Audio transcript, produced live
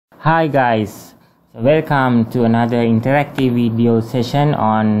Hi guys, so welcome to another interactive video session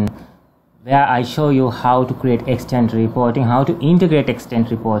on where I show you how to create extent reporting, how to integrate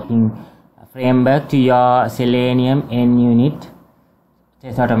extent reporting framework to your Selenium NUnit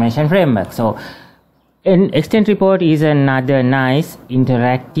test automation framework. So an extent report is another nice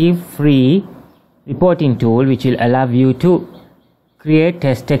interactive free reporting tool which will allow you to create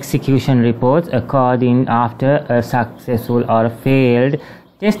test execution reports according after a successful or a failed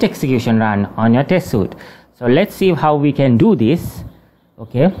test execution run on your test suite. So let's see how we can do this.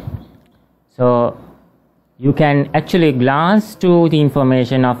 Okay, so you can actually glance to the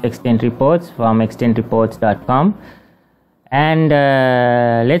information of extent reports from extentreports.com, and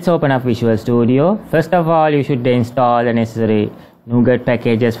let's open up Visual Studio. First of all, you should install the necessary NuGet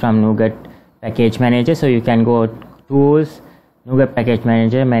packages from NuGet package manager. So you can go tools, NuGet package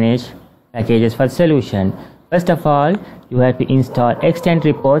manager, manage packages for solution. First of all, you have to install extent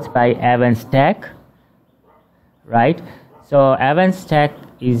reports by Stack, right? So Stack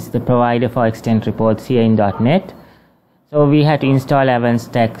is the provider for extent reports here in .NET. So we have to install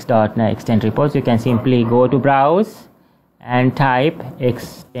Stack.NET extent reports. You can simply go to browse and type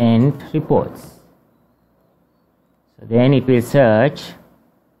extent reports. So then it will search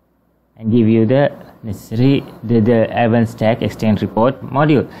and give you the necessary the Stack extent report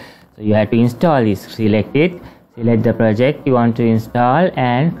module. So you have to install this. Select it, select the project you want to install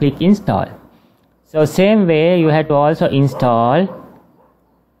and click install. So same way you have to also install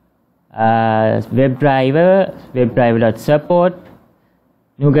WebDriver.support,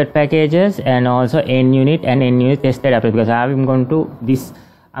 NuGet packages, and also NUnit and NUnit test adapter, because I'm going to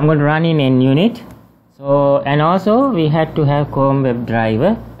run in NUnit. So and also we had to have Chrome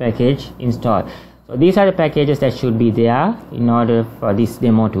WebDriver package installed. So these are the packages that should be there in order for this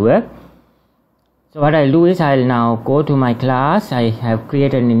demo to work. So what I'll do is I'll now go to my class. I have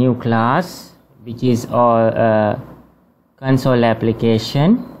created a new class which is all console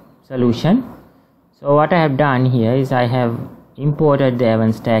application solution. So what I have done here is I have imported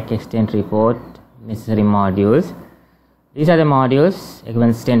the Stack extent report necessary modules. These are the modules: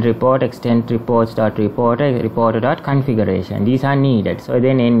 extent report, extent reports.reporter, reporter.configuration. These are needed. So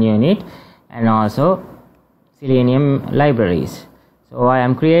then NUnit and also Selenium libraries. So I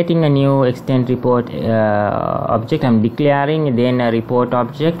am creating a new extent report object. I'm declaring then a report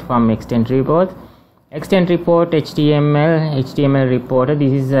object from extent report. Extent report HTML reporter.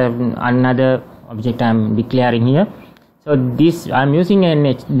 This is another object I'm declaring here. So this I'm using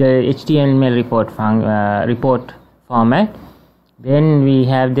the HTML report format. Then we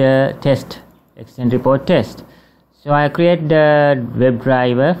have the test extent report test. So I create the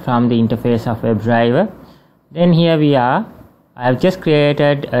WebDriver from the interface of WebDriver. Then here we are. I have just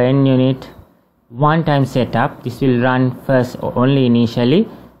created a NUnit one-time setup. This will run first only initially,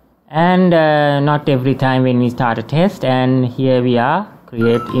 and not every time when we start a test. And here we are,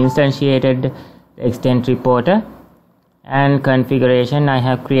 instantiated the extent reporter and configuration. I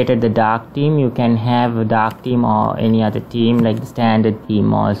have created the dark theme. You can have a dark theme or any other theme like the standard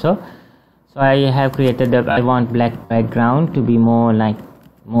theme also. So I have created I want black background to be more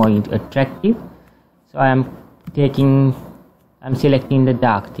attractive. So I'm selecting the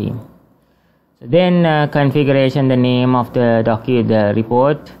dark theme. So then configuration, the name of the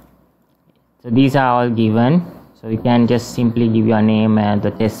report. So these are all given. So you can just simply give your name and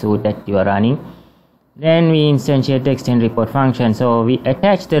the test suite that you are running. Then we instantiate the extent report function. So we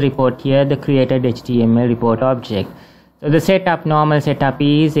attach the report here, the created HTML report object. So the normal setup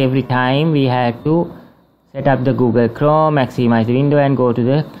is every time we have to set up the Google Chrome, maximize the window and go to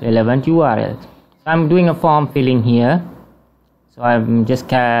the relevant URL. So I'm doing a form filling here. So I'm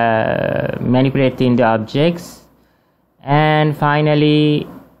just manipulating the objects. And finally,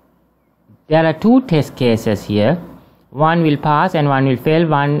 there are two test cases here. One will pass and one will fail.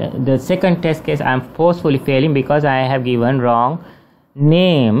 The second test case I'm forcefully failing because I have given wrong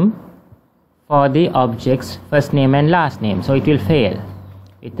name for the object's first name and last name, so it will fail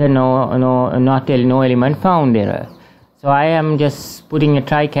with a no element found error. So I am just putting a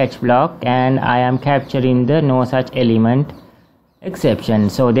try catch block and I am capturing the no such element exception.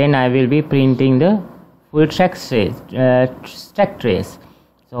 So then I will be printing the full stack trace.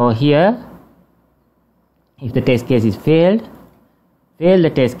 So here, if the test case is fail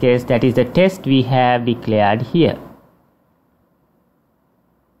the test case, that is the test we have declared here.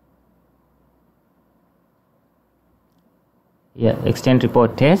 Yeah, extent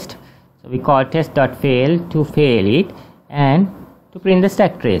report test. So we call test.fail to fail it and to print the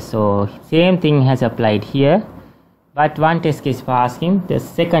stack trace. So same thing has applied here, but one test case passing, the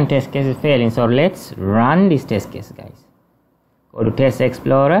second test case is failing. So let's run this test case, guys. go to Test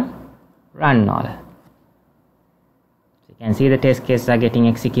Explorer, run all. So you can see the test cases are getting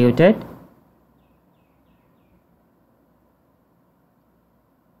executed.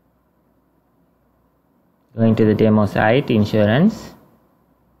 Going to the demo site, insurance.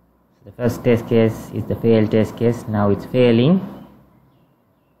 So the first test case is the failed test case. Now it's failing.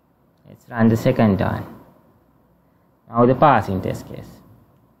 Let's run the second one. Now the passing test case.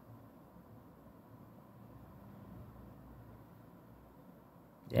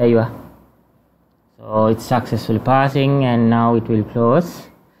 There you are. So it's successfully passing, and now it will close.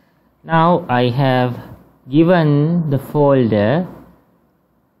 Now I have given the folder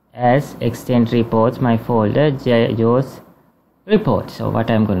as extend reports, my folder JAWS report. So what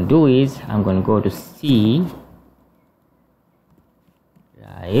I'm going to do is I'm going to go to C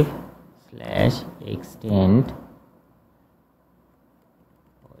drive /extend,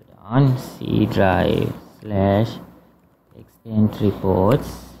 hold on, C drive /extend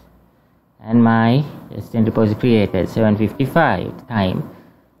reports, and my extend report is created 7:55 time.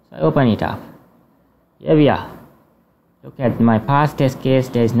 So I open it up. Here we are. Look at my past test case.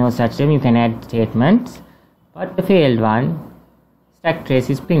 There is no such term. You can add statements, but the failed one, stack trace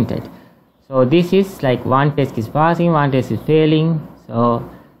is printed. So this is like one test is passing, one test is failing. So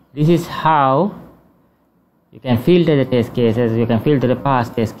this is how you can filter the test cases. You can filter the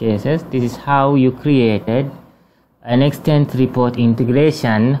past test cases. This is how you created an extend report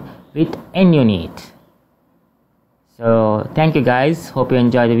integration with NUnit. So thank you guys, hope you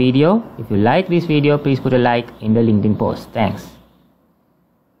enjoyed the video. If you like this video, please put a like in the LinkedIn post. Thanks.